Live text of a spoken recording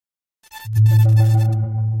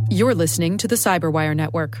You're listening to the Cyberwire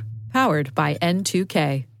Network, powered by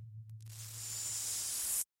N2K.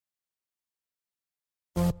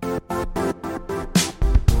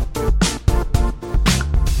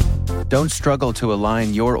 Don't struggle to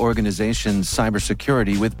align your organization's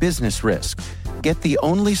cybersecurity with business risk. Get the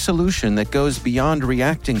only solution that goes beyond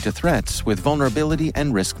reacting to threats with vulnerability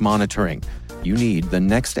and risk monitoring. You need the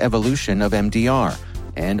next evolution of MDR,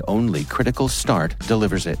 and only Critical Start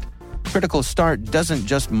delivers it. Critical Start doesn't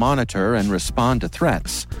just monitor and respond to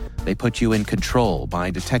threats. They put you in control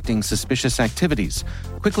by detecting suspicious activities,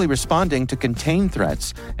 quickly responding to contain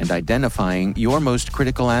threats, and identifying your most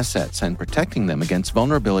critical assets and protecting them against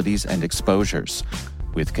vulnerabilities and exposures.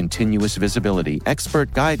 With continuous visibility,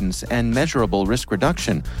 expert guidance, and measurable risk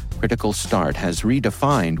reduction, Critical Start has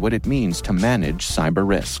redefined what it means to manage cyber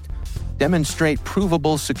risk. Demonstrate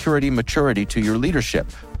provable security maturity to your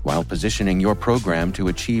leadership while positioning your program to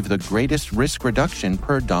achieve the greatest risk reduction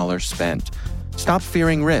per dollar spent. Stop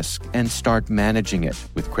fearing risk and start managing it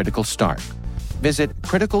with Critical Start. Visit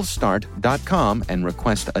criticalstart.com and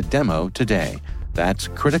request a demo today. That's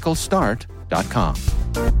criticalstart.com.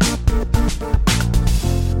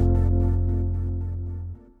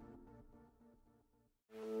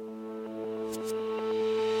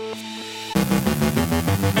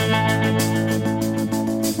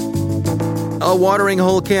 A watering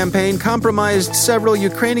hole campaign compromised several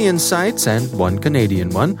Ukrainian sites and one Canadian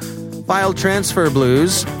one. File transfer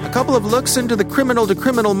blues, a couple of looks into the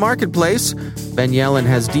criminal-to-criminal marketplace. Ben Yellen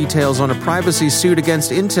has details on a privacy suit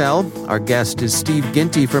against Intel. Our guest is Steve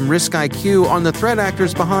Ginty from Risk IQ on the threat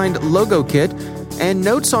actors behind LogoKit, and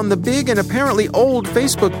notes on the big and apparently old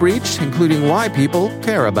Facebook breach, including why people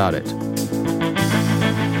care about it.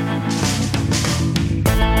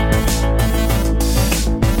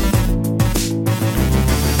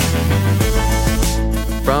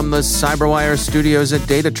 From the Cyberwire studios at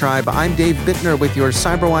Data Tribe, I'm Dave Bittner with your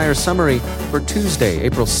Cyberwire summary for Tuesday,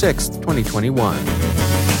 April 6th, 2021.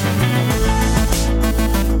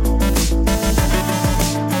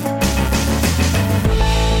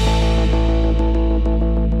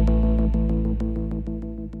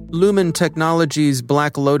 Lumen Technologies'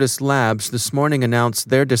 Black Lotus Labs this morning announced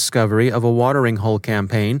their discovery of a watering hole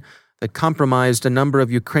campaign that compromised a number of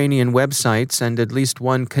Ukrainian websites and at least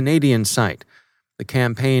one Canadian site. The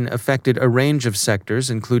campaign affected a range of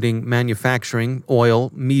sectors, including manufacturing,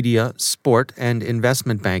 oil, media, sport, and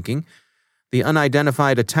investment banking. The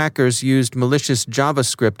unidentified attackers used malicious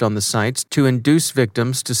JavaScript on the sites to induce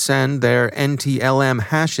victims to send their NTLM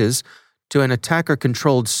hashes to an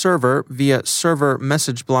attacker-controlled server via Server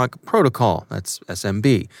Message Block Protocol, that's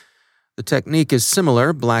SMB. The technique is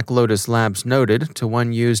similar, Black Lotus Labs noted, to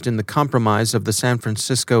one used in the compromise of the San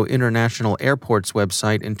Francisco International Airport's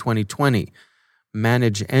website in 2020.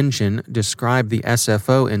 Manage Engine described the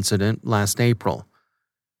SFO incident last April.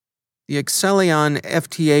 The Excellion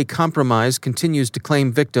FTA compromise continues to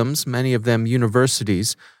claim victims, many of them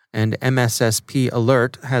universities, and MSSP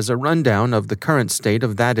Alert has a rundown of the current state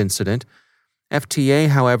of that incident. FTA,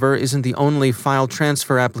 however, isn't the only file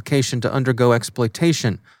transfer application to undergo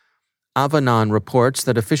exploitation. Avanan reports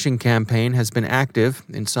that a phishing campaign has been active,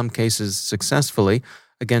 in some cases successfully,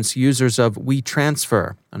 against users of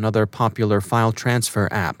WeTransfer, another popular file transfer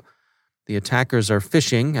app. The attackers are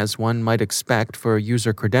phishing, as one might expect, for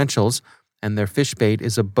user credentials, and their phish bait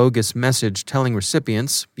is a bogus message telling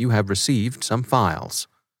recipients you have received some files.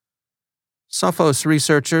 Sophos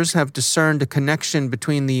researchers have discerned a connection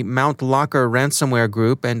between the Mount Locker ransomware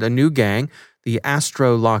group and a new gang, the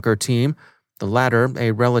Astro Locker team, the latter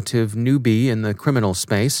a relative newbie in the criminal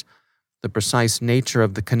space. The precise nature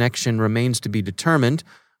of the connection remains to be determined,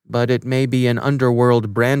 but it may be an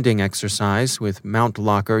underworld branding exercise, with Mount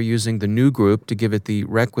Locker using the new group to give it the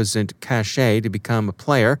requisite cachet to become a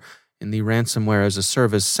player in the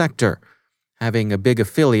ransomware-as-a-service sector. Having a big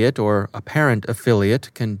affiliate or apparent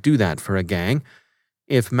affiliate can do that for a gang.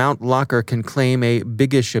 If Mount Locker can claim a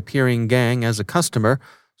biggish-appearing gang as a customer,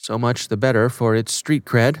 so much the better for its street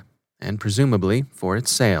cred, and presumably for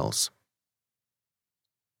its sales.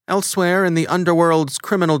 Elsewhere in the underworld's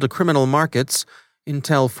criminal-to-criminal markets,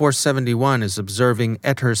 Intel 471 is observing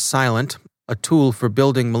Silent, a tool for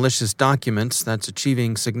building malicious documents that's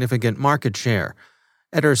achieving significant market share.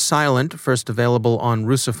 Silent, first available on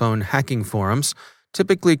Russophone hacking forums,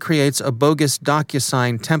 typically creates a bogus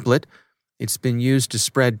DocuSign template. It's been used to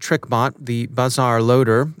spread TrickBot, the Bazaar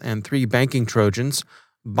loader, and 3 banking Trojans,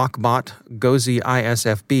 BokBot, Gozi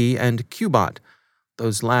ISFB, and QBot.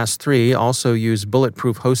 Those last 3 also use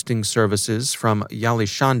bulletproof hosting services from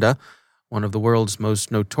Yalishanda, one of the world's most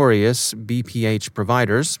notorious BPH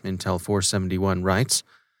providers, Intel 471 writes.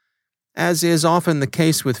 As is often the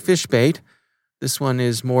case with fish bait, this one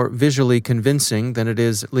is more visually convincing than it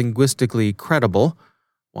is linguistically credible.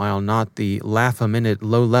 While not the laugh-a-minute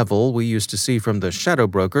low level we used to see from the shadow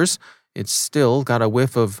brokers, it's still got a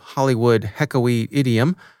whiff of Hollywood heckoey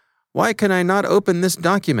idiom. Why can I not open this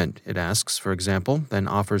document? It asks, for example, then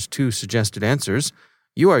offers two suggested answers.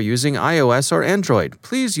 You are using iOS or Android.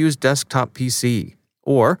 Please use desktop PC.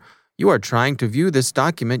 Or, you are trying to view this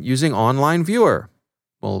document using online viewer.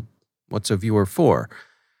 Well, what's a viewer for?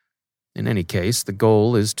 In any case, the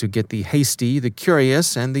goal is to get the hasty, the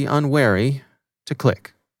curious, and the unwary to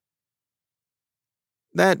click.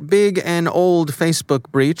 That big and old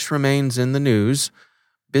Facebook breach remains in the news.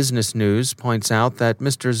 Business News points out that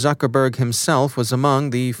Mr. Zuckerberg himself was among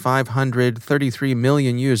the 533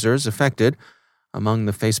 million users affected. Among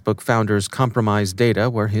the Facebook founder's compromised data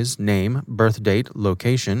were his name, birth date,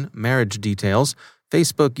 location, marriage details,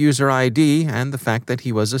 Facebook user ID, and the fact that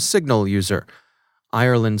he was a Signal user.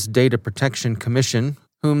 Ireland's Data Protection Commission,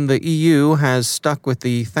 whom the EU has stuck with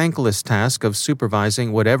the thankless task of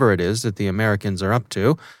supervising whatever it is that the Americans are up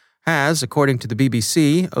to, has, according to the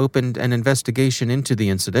BBC, opened an investigation into the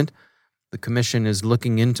incident. The Commission is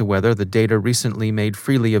looking into whether the data recently made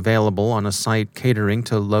freely available on a site catering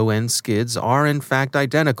to low-end skids are in fact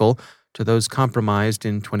identical to those compromised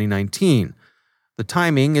in 2019. The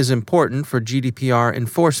timing is important for GDPR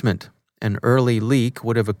enforcement. An early leak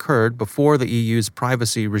would have occurred before the EU's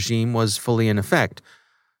privacy regime was fully in effect.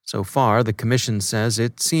 So far, the Commission says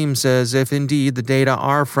it seems as if indeed the data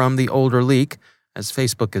are from the older leak, as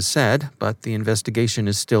Facebook has said, but the investigation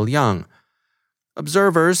is still young.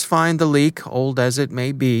 Observers find the leak, old as it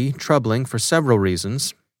may be, troubling for several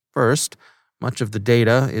reasons. First, much of the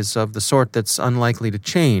data is of the sort that's unlikely to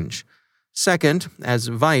change. Second, as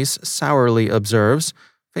Vice sourly observes,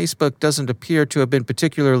 Facebook doesn't appear to have been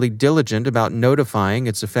particularly diligent about notifying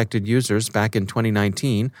its affected users back in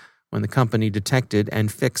 2019 when the company detected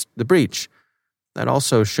and fixed the breach. That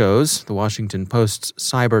also shows, the Washington Post's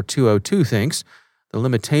Cyber 202 thinks, the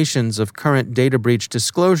limitations of current data breach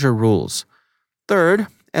disclosure rules. Third,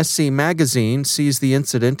 SC Magazine sees the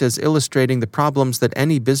incident as illustrating the problems that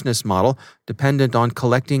any business model dependent on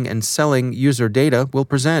collecting and selling user data will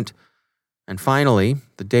present. And finally,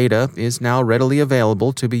 the data is now readily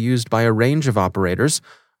available to be used by a range of operators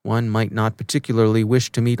one might not particularly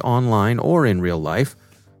wish to meet online or in real life,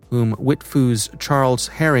 whom Witfu's Charles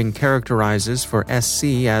Herring characterizes for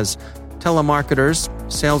SC as telemarketers,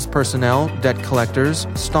 sales personnel, debt collectors,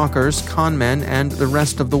 stalkers, conmen, and the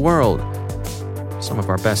rest of the world. Some of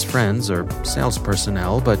our best friends are sales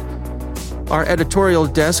personnel, but our editorial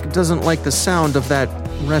desk doesn't like the sound of that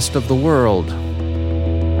rest of the world.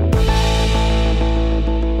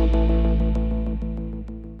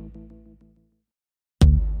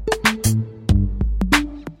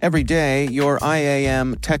 Every day, your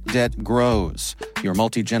IAM tech debt grows. Your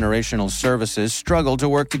multi-generational services struggle to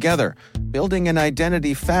work together. Building an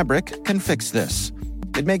identity fabric can fix this.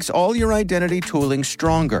 It makes all your identity tooling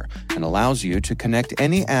stronger and allows you to connect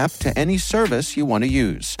any app to any service you want to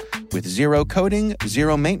use, with zero coding,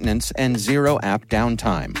 zero maintenance, and zero app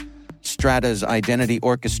downtime. Strata's identity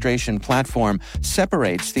orchestration platform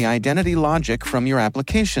separates the identity logic from your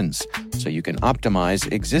applications, so you can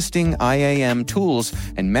optimize existing IAM tools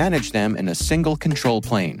and manage them in a single control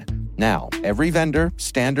plane. Now, every vendor,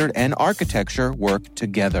 standard, and architecture work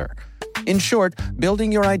together. In short,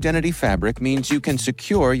 building your identity fabric means you can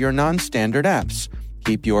secure your non-standard apps,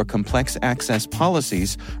 keep your complex access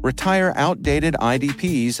policies, retire outdated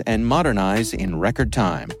IDPs, and modernize in record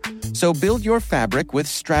time. So build your fabric with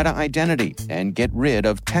Strata Identity and get rid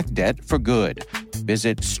of tech debt for good.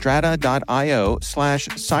 Visit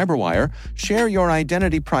strata.io/cyberwire, share your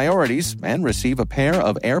identity priorities, and receive a pair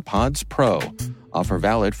of AirPods Pro. Offer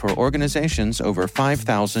valid for organizations over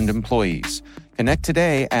 5,000 employees. Connect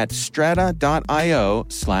today at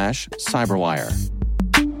strata.io/cyberwire.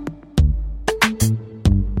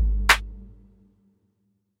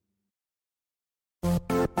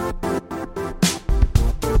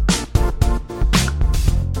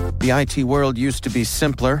 The IT world used to be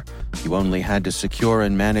simpler. You only had to secure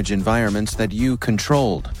and manage environments that you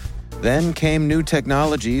controlled. Then came new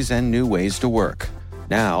technologies and new ways to work.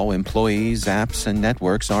 Now, employees, apps, and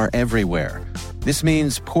networks are everywhere. This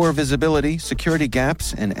means poor visibility, security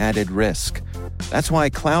gaps, and added risk. That's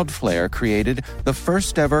why Cloudflare created the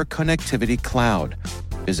first-ever connectivity cloud.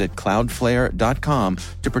 Visit cloudflare.com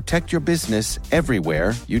to protect your business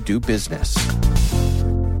everywhere you do business.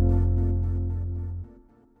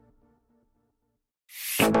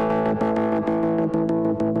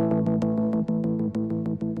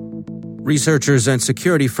 Researchers at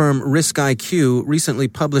security firm RiskIQ recently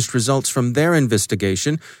published results from their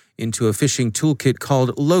investigation into a phishing toolkit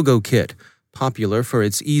called LogoKit, popular for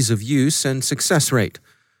its ease of use and success rate.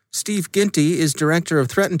 Steve Ginty is Director of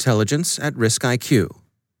Threat Intelligence at RiskIQ.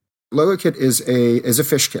 LogoKit is a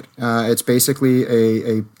phish kit. It's basically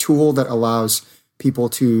a tool that allows people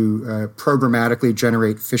to programmatically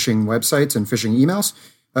generate phishing websites and phishing emails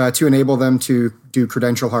to enable them to do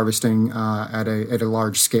credential harvesting at a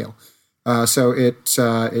large scale. So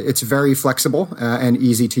it's very flexible and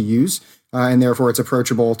easy to use, and therefore it's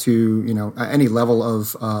approachable to any level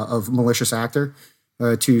of malicious actor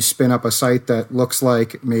to spin up a site that looks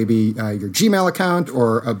like maybe your Gmail account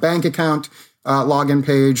or a bank account login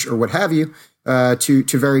page or what have you, to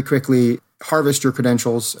very quickly harvest your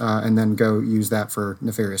credentials and then go use that for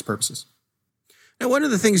nefarious purposes. Now, one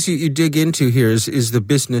of the things you dig into here is the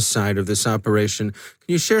business side of this operation. Can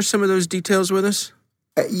you share some of those details with us?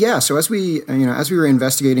 Yeah. So as we were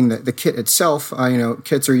investigating the kit itself,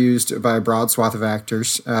 kits are used by a broad swath of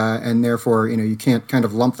actors, and therefore, you can't kind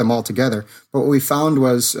of lump them all together. But what we found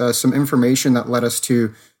was some information that led us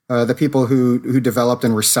to the people who developed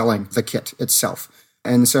and were selling the kit itself.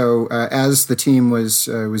 And so as the team was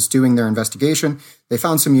doing their investigation, they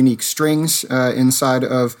found some unique strings inside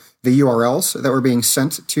of the URLs that were being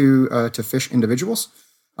sent to phish individuals.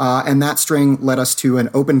 And that string led us to an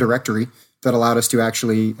open directory that allowed us to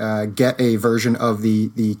actually get a version of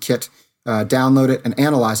the kit, download it, and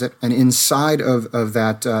analyze it. And inside of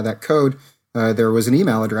that code, there was an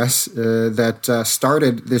email address that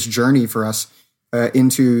started this journey for us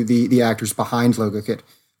into the actors behind LogoKit.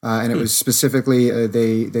 And it was specifically,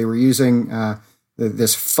 they were using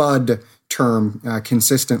this FUD term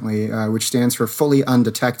consistently, which stands for fully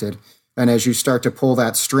undetected. And as you start to pull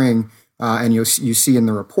that string, and you see in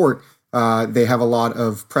the report, they have a lot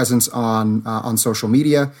of presence on social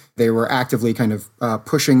media. They were actively kind of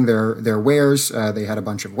pushing their wares. They had a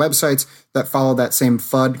bunch of websites that followed that same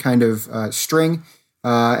FUD kind of string.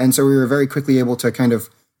 And so we were very quickly able to kind of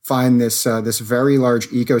find this very large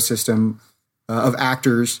ecosystem of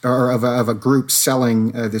actors or of a group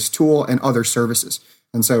selling this tool and other services.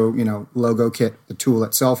 And so, LogoKit, the tool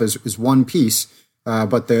itself, is one piece,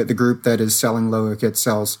 but the group that is selling LogoKit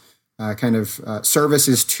sells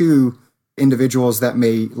services to individuals that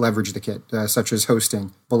may leverage the kit, such as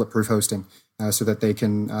hosting, bulletproof hosting, so that they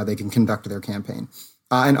can conduct their campaign,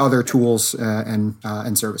 and other tools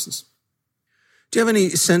and services. Do you have any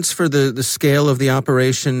sense for the scale of the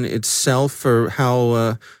operation itself, or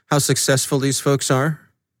how successful these folks are?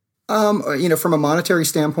 From a monetary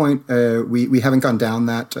standpoint, we haven't gone down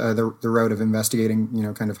the road of investigating,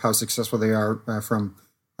 kind of how successful they are from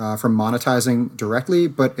monetizing directly.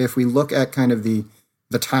 But if we look at kind of the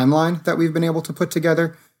timeline that we've been able to put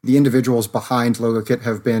together, the individuals behind LogoKit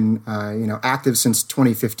have been active since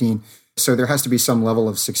 2015. So there has to be some level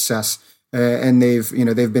of success. And they've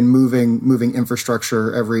been moving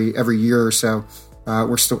infrastructure every year or so.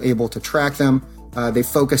 We're still able to track them. They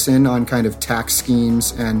focus in on kind of tax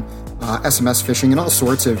schemes and SMS phishing and all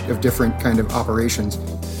sorts of different kind of operations.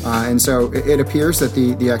 And so it appears that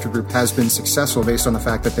the actor group has been successful based on the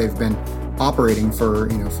fact that they've been operating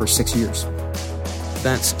for 6 years.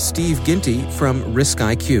 That's Steve Ginty from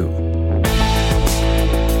RiskIQ.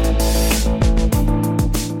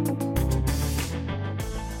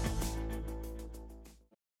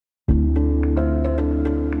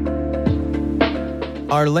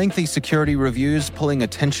 Are lengthy security reviews pulling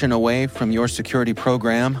attention away from your security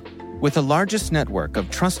program? With the largest network of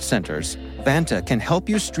trust centers, Vanta can help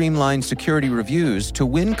you streamline security reviews to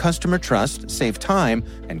win customer trust, save time,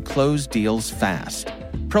 and close deals fast.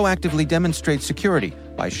 Proactively demonstrate security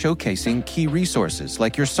by showcasing key resources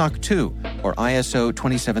like your SOC 2 or ISO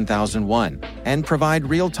 27001, and provide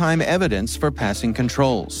real-time evidence for passing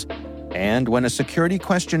controls. And when a security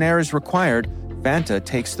questionnaire is required, Vanta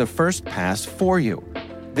takes the first pass for you.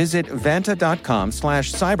 Visit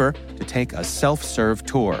vanta.com/cyber to take a self-serve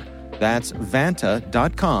tour. That's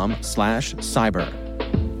vanta.com/cyber.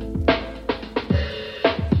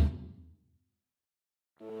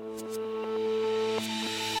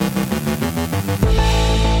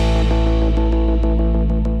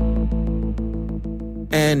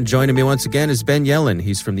 And joining me once again is Ben Yellen.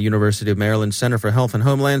 He's from the University of Maryland Center for Health and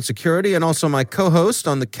Homeland Security, and also my co-host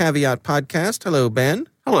on the Caveat podcast. Hello, Ben.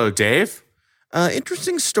 Hello, Dave.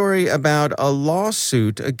 Interesting story about a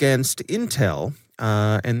lawsuit against Intel.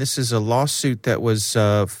 And this is a lawsuit that was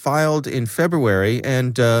filed in February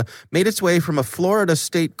and made its way from a Florida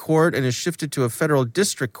state court and is shifted to a federal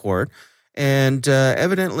district court. And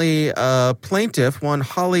evidently, plaintiff, one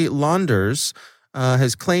Holly Launders,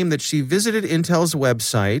 has claimed that she visited Intel's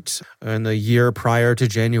website in the year prior to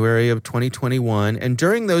January of 2021. And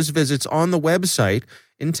during those visits on the website,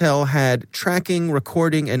 Intel had tracking,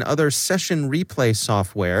 recording, and other session replay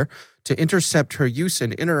software to intercept her use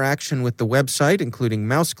and interaction with the website, including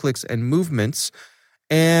mouse clicks and movements.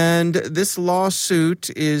 And this lawsuit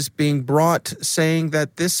is being brought saying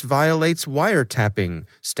that this violates wiretapping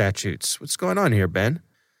statutes. What's going on here, Ben?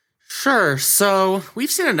 Sure. So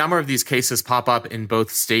we've seen a number of these cases pop up in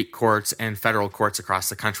both state courts and federal courts across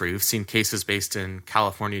the country. We've seen cases based in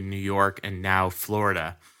California, New York, and now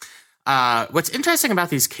Florida. What's interesting about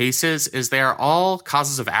these cases is they are all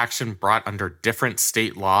causes of action brought under different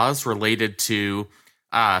state laws related to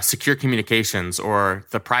secure communications or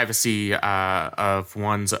the privacy of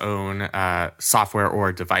one's own software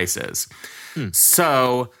or devices.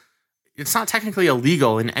 So it's not technically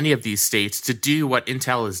illegal in any of these states to do what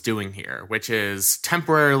Intel is doing here, which is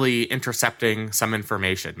temporarily intercepting some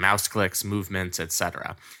information, mouse clicks, movements,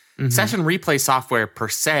 etc. Session replay software per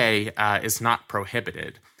se is not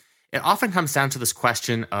prohibited. It often comes down to this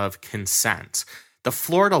question of consent. The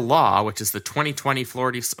Florida law, which is the 2020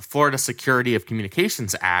 Florida Security of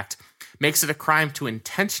Communications Act, makes it a crime to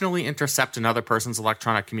intentionally intercept another person's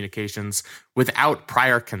electronic communications without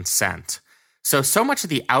prior consent. So much of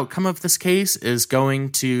the outcome of this case is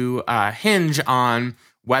going to hinge on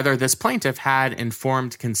whether this plaintiff had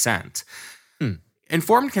informed consent.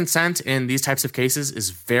 Informed consent in these types of cases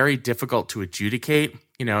is very difficult to adjudicate.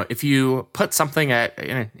 You know, if you put something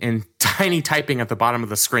in tiny typing at the bottom of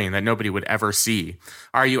the screen that nobody would ever see,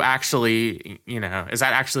 are you actually, is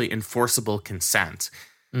that actually enforceable consent?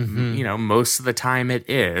 Most of the time it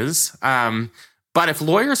is. But if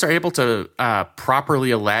lawyers are able to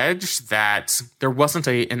properly allege that there wasn't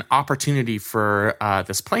an opportunity for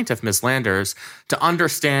this plaintiff, Ms. Landers, to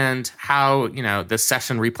understand how, the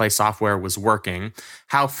session replay software was working,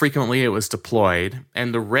 how frequently it was deployed,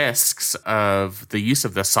 and the risks of the use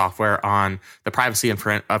of this software on the privacy of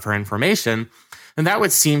her information, then that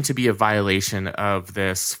would seem to be a violation of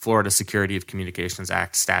this Florida Security of Communications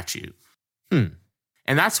Act statute. And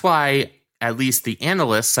that's why at least the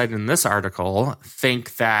analysts cited in this article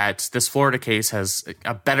think that this Florida case has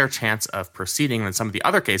a better chance of proceeding than some of the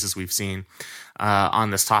other cases we've seen on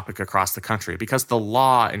this topic across the country, because the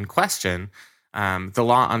law in question, the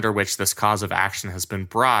law under which this cause of action has been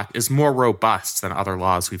brought, is more robust than other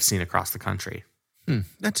laws we've seen across the country.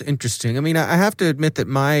 That's interesting. I mean, I have to admit that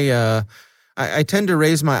I tend to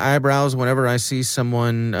raise my eyebrows whenever I see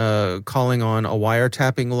someone calling on a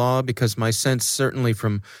wiretapping law, because my sense, certainly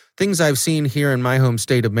from things I've seen here in my home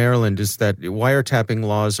state of Maryland, is that wiretapping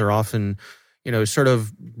laws are often, sort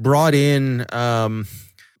of brought in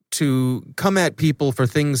to come at people for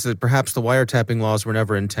things that perhaps the wiretapping laws were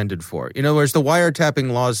never intended for. Whereas the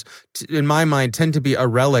wiretapping laws, in my mind, tend to be a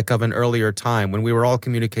relic of an earlier time when we were all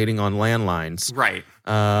communicating on landlines. Right.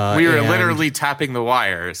 We were literally tapping the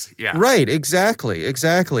wires. Yeah. Right. Exactly.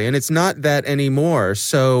 And it's not that anymore.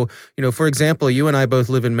 So, for example, you and I both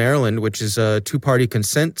live in Maryland, which is a two-party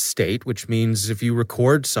consent state, which means if you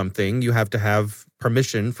record something, you have to have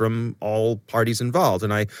permission from all parties involved.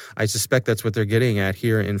 And I suspect that's what they're getting at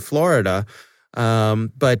here in Florida.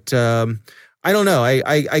 But I don't know.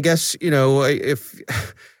 I guess, if...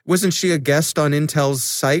 Wasn't she a guest on Intel's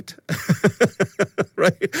site?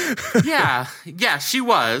 Right? Yeah, she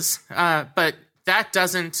was. But that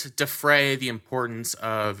doesn't defray the importance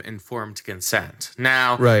of informed consent.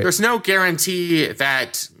 Now, There's no guarantee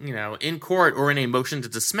that, in court or in a motion to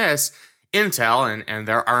dismiss, Intel and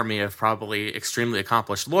their army of probably extremely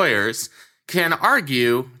accomplished lawyers can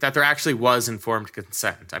argue that there actually was informed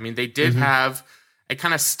consent. I mean, they did have a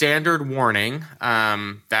kind of standard warning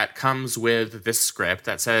that comes with this script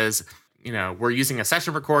that says, we're using a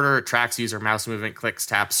session recorder, it tracks user mouse movement, clicks,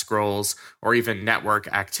 taps, scrolls, or even network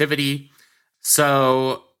activity.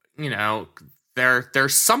 So,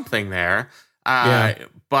 there's something there.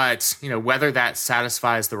 But, whether that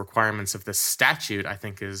satisfies the requirements of this statute, I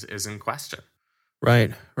think is in question.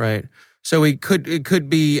 Right. So it could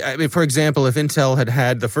be, I mean, for example, if Intel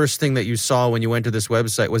had the first thing that you saw when you went to this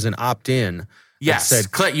website was an opt-in. Yes,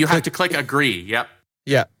 said, you have to click agree. Yep.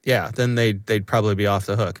 Yeah. Then they'd probably be off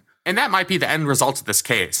the hook. And that might be the end result of this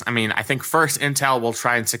case. I mean, I think first Intel will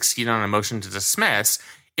try and succeed on a motion to dismiss.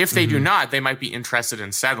 If they do not, they might be interested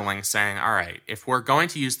in settling, saying, all right, if we're going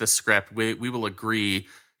to use this script, we will agree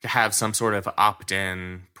to have some sort of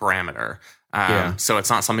opt-in parameter. So it's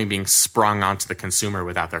not something being sprung onto the consumer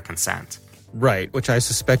without their consent. Right, which I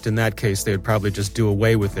suspect in that case they would probably just do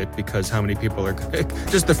away with it, because how many people are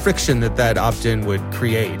just the friction that opt-in would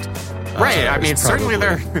create. Right, I mean, certainly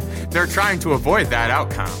they're trying to avoid that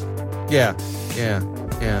outcome. Yeah.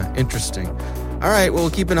 Interesting. All right, well,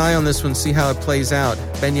 we'll keep an eye on this one, see how it plays out.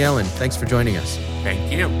 Ben Yelin, thanks for joining us.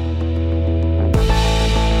 Thank you.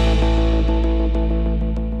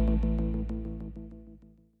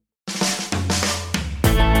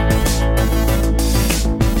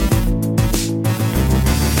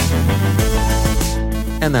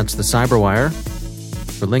 And that's the Cyberwire.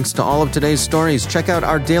 For links to all of today's stories, check out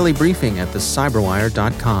our daily briefing at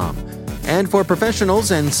thecyberwire.com. And for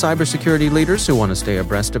professionals and cybersecurity leaders who want to stay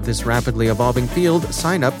abreast of this rapidly evolving field,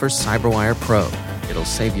 sign up for Cyberwire Pro. It'll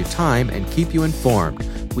save you time and keep you informed.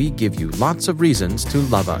 We give you lots of reasons to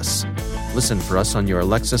love us. Listen for us on your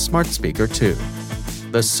Alexa smart speaker, too.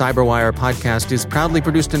 The Cyberwire podcast is proudly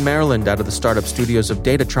produced in Maryland out of the startup studios of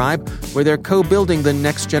Data Tribe, where they're co-building the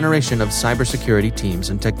next generation of cybersecurity teams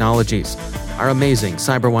and technologies. Our amazing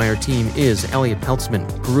Cyberwire team is Elliot Peltzman,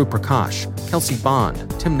 Guru Prakash, Kelsey Bond,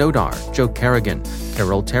 Tim Nodar, Joe Kerrigan,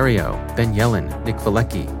 Carol Terrio, Ben Yelin, Nick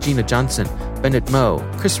Valecki, Gina Johnson, Bennett Moe,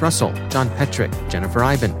 Chris Russell, John Petrick, Jennifer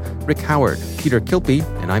Ivan, Rick Howard, Peter Kilpie,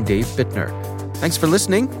 and I'm Dave Bittner. Thanks for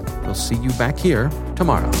listening. We'll see you back here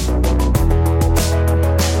tomorrow.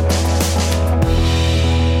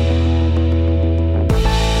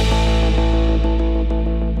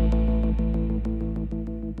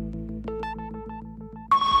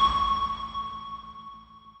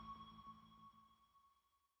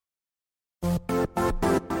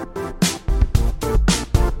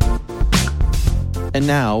 And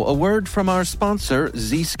now, a word from our sponsor,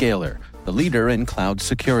 Zscaler, the leader in cloud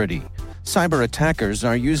security. Cyber attackers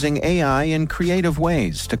are using AI in creative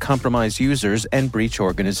ways to compromise users and breach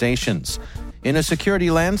organizations. In a security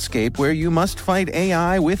landscape where you must fight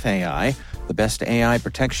AI with AI, the best AI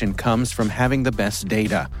protection comes from having the best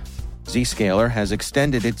data. Zscaler has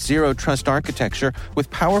extended its zero-trust architecture with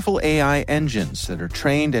powerful AI engines that are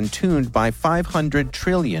trained and tuned by 500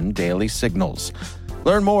 trillion daily signals.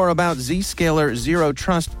 Learn more about Zscaler Zero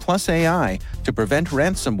Trust Plus AI to prevent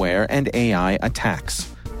ransomware and AI attacks.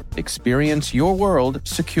 Experience your world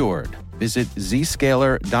secured. Visit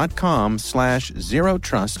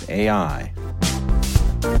zscaler.com/zerotrustai.